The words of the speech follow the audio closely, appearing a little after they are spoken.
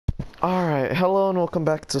Alright, hello and welcome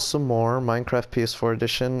back to some more Minecraft PS4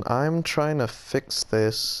 edition. I'm trying to fix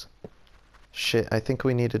this. Shit, I think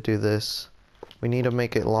we need to do this. We need to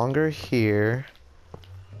make it longer here.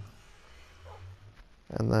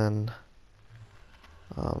 And then...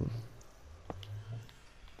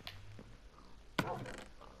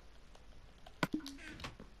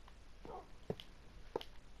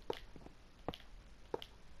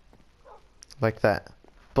 like that.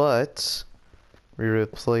 But... we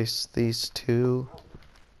replace these two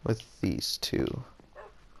with these two.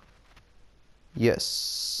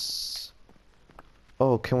 Yes.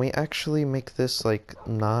 Oh, can we actually make this, like,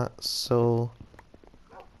 not so,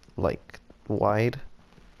 like, wide?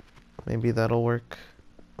 Maybe that'll work.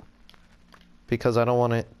 Because I don't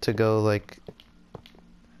want it to go, like...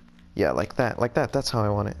 yeah, like that, that's how I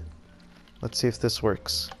want it. Let's see if this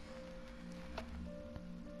works.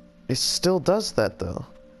 It still does that, though.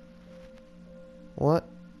 What?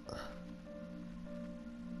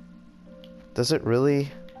 Does it really?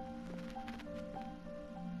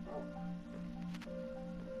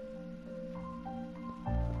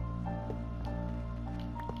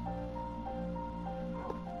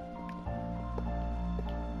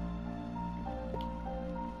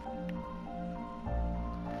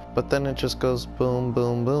 But then it just goes boom,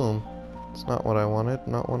 boom, boom. It's not what I wanted,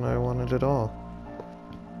 not what I wanted at all.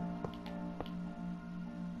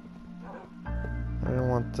 I don't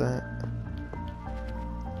want that.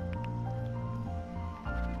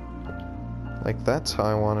 Like, that's how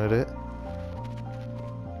I wanted it.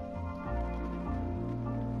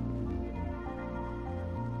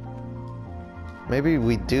 Maybe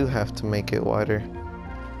we do have to make it wider.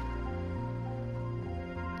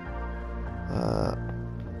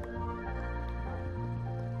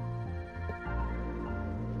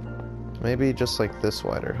 Maybe just like this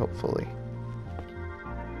wider, hopefully.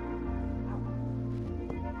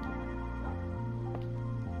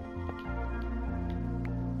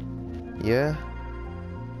 Yeah.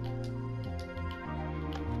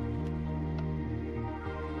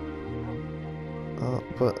 Oh,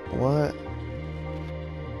 but what?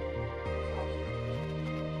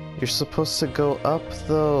 You're supposed to go up,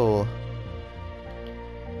 though.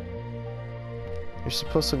 You're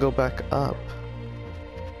supposed to go back up.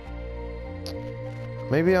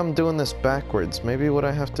 Maybe I'm doing this backwards. Maybe what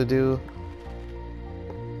I have to do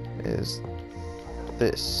is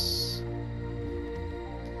this.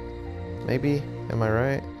 Maybe? Am I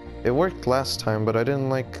right? It worked last time, but I didn't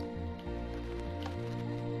like...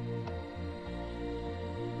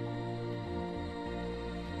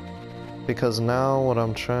 because now what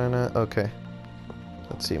I'm trying to... okay.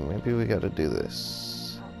 Let's see, maybe we gotta do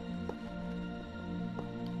this.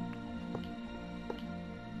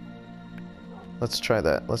 Let's try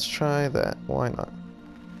that. Let's try that. Why not?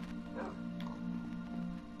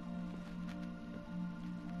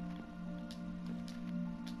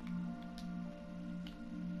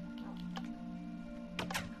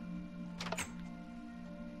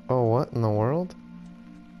 Oh, what in the world?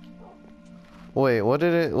 Wait, what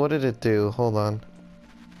did it do? Hold on.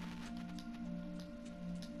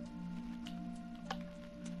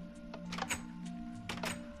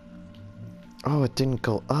 Oh, it didn't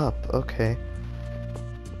go up. Okay.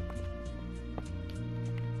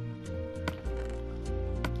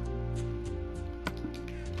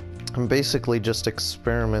 I'm basically just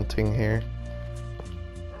experimenting here.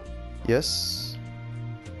 Yes?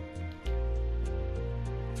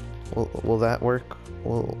 Will that work?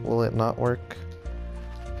 Will it not work?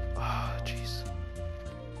 Ah, oh, jeez.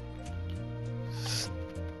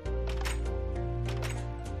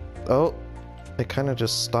 Oh, it kind of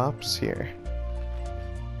just stops here.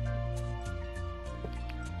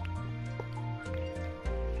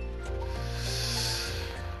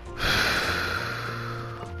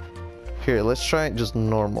 Here, let's try it just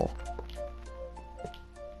normal.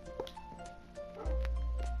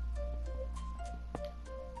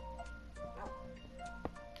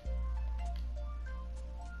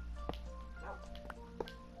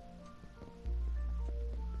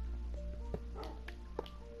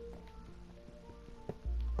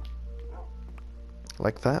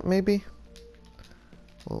 Like that, maybe?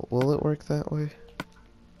 Will it work that way?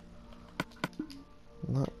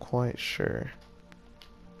 Not quite sure.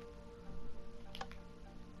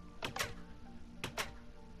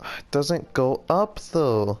 It doesn't go up,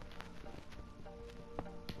 though.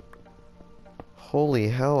 Holy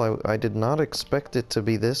hell, I did not expect it to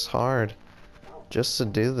be this hard just to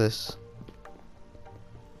do this.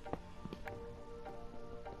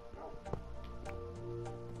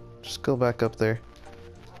 Just go back up there.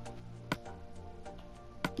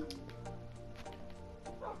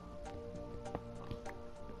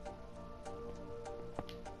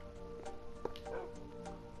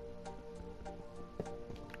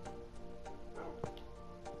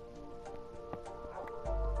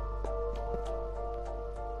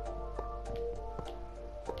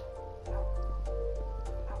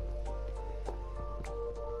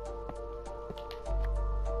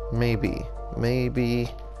 Maybe.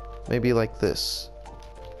 Maybe like this.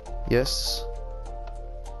 Yes.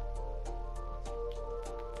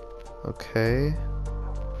 Okay.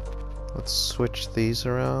 Let's switch these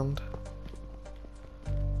around.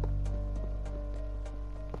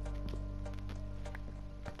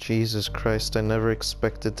 Jesus Christ, I never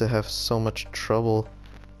expected to have so much trouble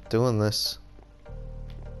doing this.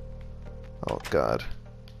 Oh God.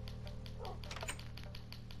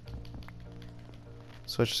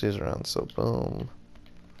 Switch these around, so boom.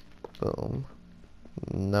 Boom.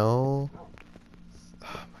 No.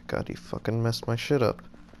 Oh my God, you fucking messed my shit up.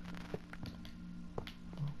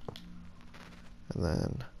 And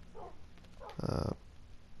then,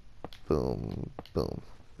 boom, boom.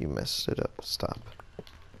 You messed it up. Stop.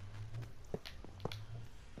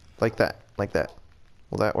 Like that, like that.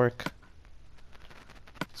 Will that work?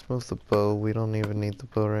 Let's move the bow. We don't even need the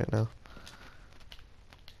bow right now.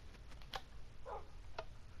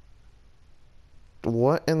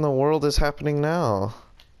 What in the world is happening now?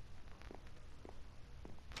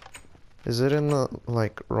 Is it in the,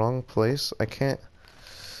 like, wrong place? I can't...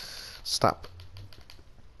 Stop.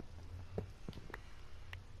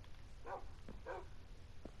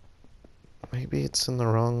 Maybe it's in the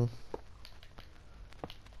wrong...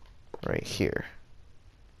 Right here.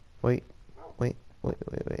 Wait.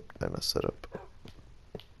 I messed it up.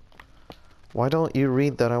 Why don't you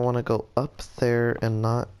read that I want to go up there and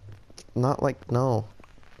not like, no.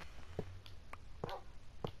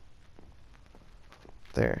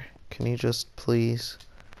 There. Can you just please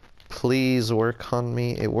work on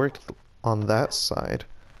me? It worked on that side.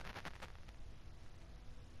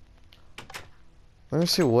 Let me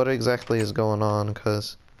see what exactly is going on,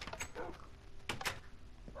 because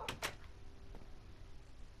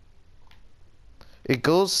it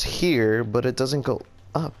goes here, but it doesn't go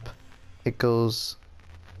up. It goes...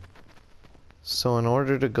 So in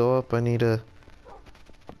order to go up, I need to...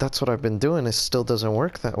 That's what I've been doing. It still doesn't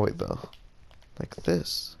work that way, though. Like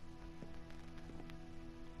this.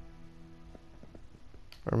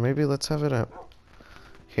 Or maybe let's have it out.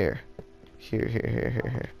 Here.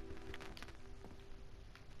 Here.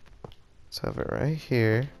 Let's have it right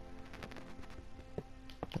here.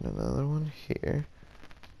 And another one here.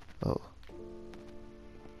 Oh.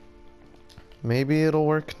 Maybe it'll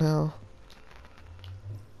work now.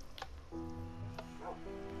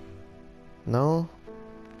 No?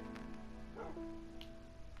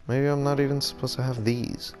 Maybe I'm not even supposed to have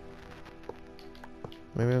these.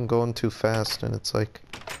 Maybe I'm going too fast and it's like...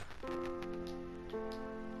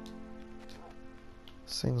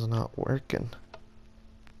 This thing's not working.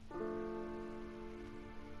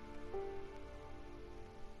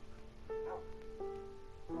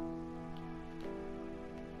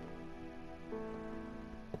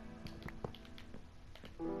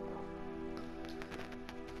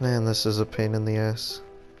 Man, this is a pain in the ass.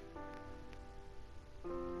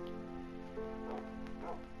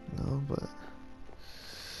 No, but...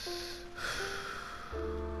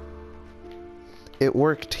 It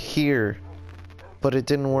worked here, but it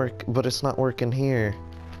didn't work, but it's not working here.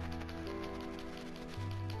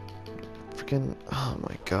 Freaking, oh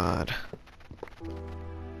my God.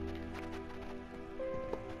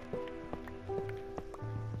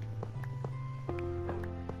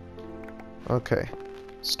 Okay.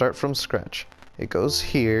 Start from scratch. It goes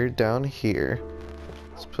here, down here.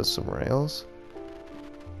 Let's put some rails.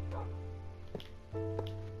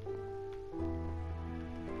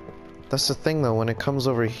 That's the thing though, when it comes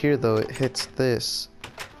over here though, it hits this,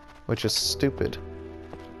 which is stupid.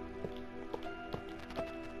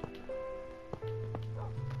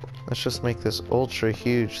 Let's just make this ultra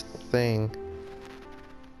huge thing.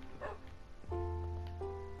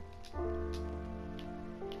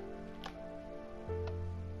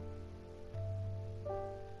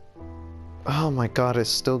 Oh my God, it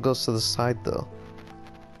still goes to the side though.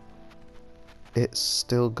 It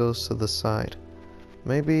still goes to the side.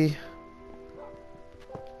 Maybe...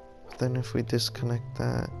 But then if we disconnect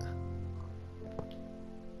that...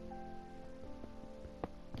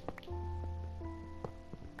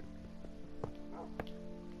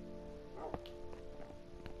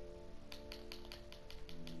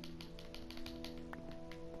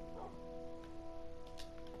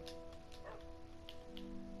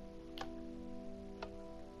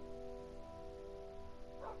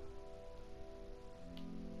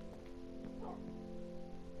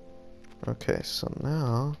 Okay, so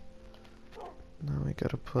now we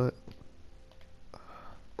gotta put...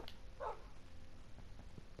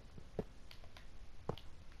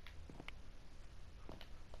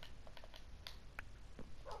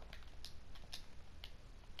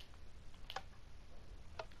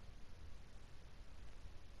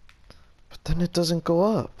 then it doesn't go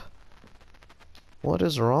up. What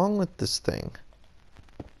is wrong with this thing?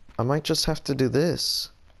 I might just have to do this.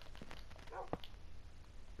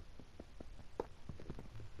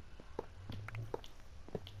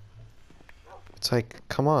 It's like,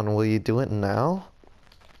 come on, will you do it now?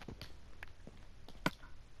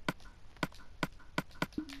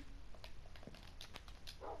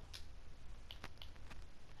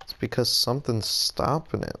 It's because something's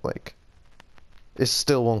stopping it, like, it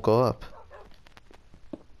still won't go up.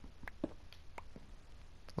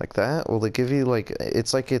 Like that? Will it give you, like,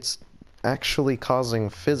 it's like it's actually causing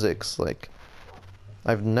physics, like,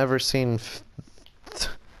 I've never seen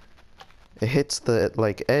it hits the,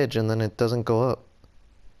 like, edge and then it doesn't go up.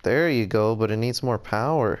 There you go, but it needs more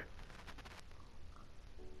power.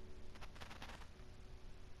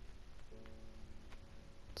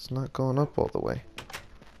 It's not going up all the way.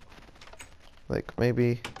 Like,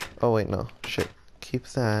 maybe... Oh, wait, no. Shit. Keep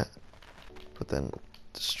that. But then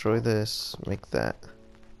destroy this. Make that.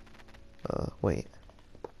 Wait.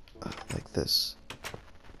 Like this.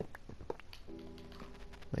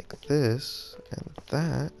 Make this and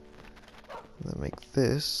that. And then make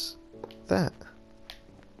this, that.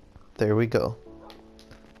 There we go.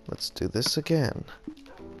 Let's do this again.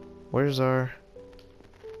 Where's our...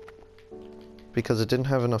 Because it didn't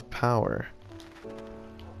have enough power.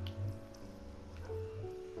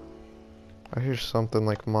 I hear something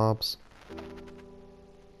like mobs.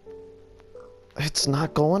 It's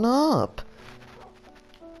not going up!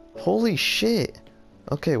 Holy shit!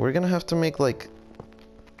 Okay, we're gonna have to make like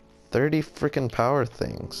 30 freaking power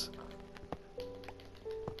things.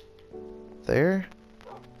 There?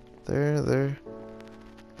 There.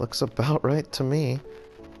 Looks about right to me.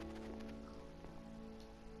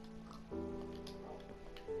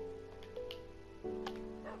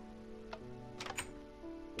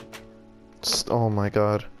 Oh my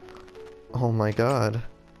god. Oh my god.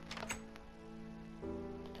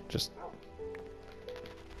 Just...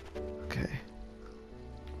 Okay.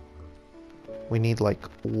 We need like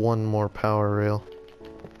one more power rail.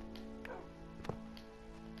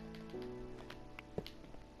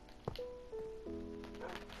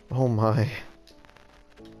 Oh my.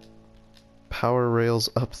 Power rails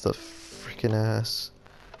up the freaking ass.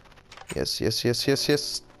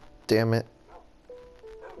 Yes. Damn it.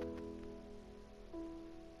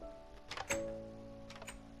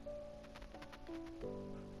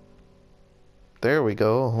 There we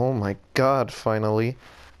go. Oh my god, finally.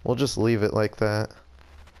 We'll just leave it like that.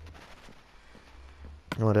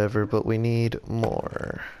 Whatever, but we need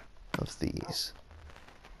more of these.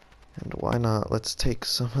 And why not? Let's take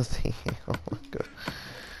some of the... Oh my god.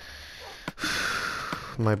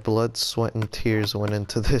 My blood, sweat, and tears went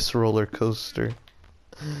into this roller coaster.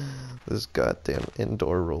 This goddamn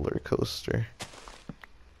indoor roller coaster.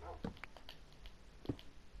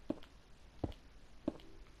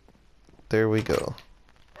 There we go.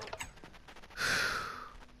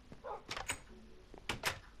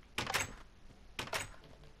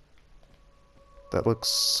 That looks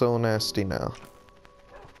so nasty now.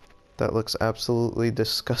 That looks absolutely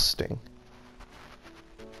disgusting.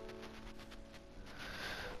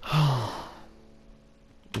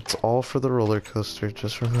 It's all for the roller coaster.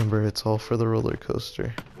 Just remember, it's all for the roller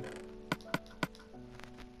coaster.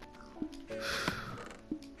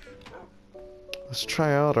 Let's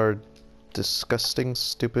try out our disgusting,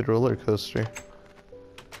 stupid roller coaster.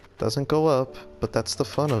 Doesn't go up, but that's the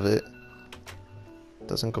fun of it.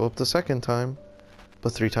 Doesn't go up the second time,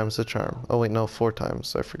 but 3 times the charm. Oh wait, no, 4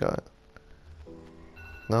 times. I forgot.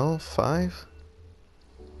 No, 5?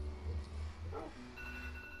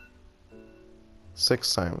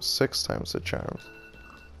 6 times. 6 times the charm.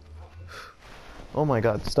 Oh my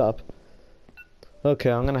god, stop. Okay,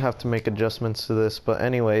 I'm gonna have to make adjustments to this, but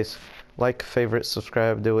anyways, like, favorite,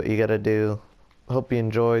 subscribe, do what you gotta do. Hope you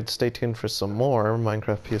enjoyed. Stay tuned for some more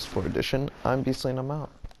Minecraft PS4 Edition. I'm Beastly and I'm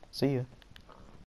out. See ya.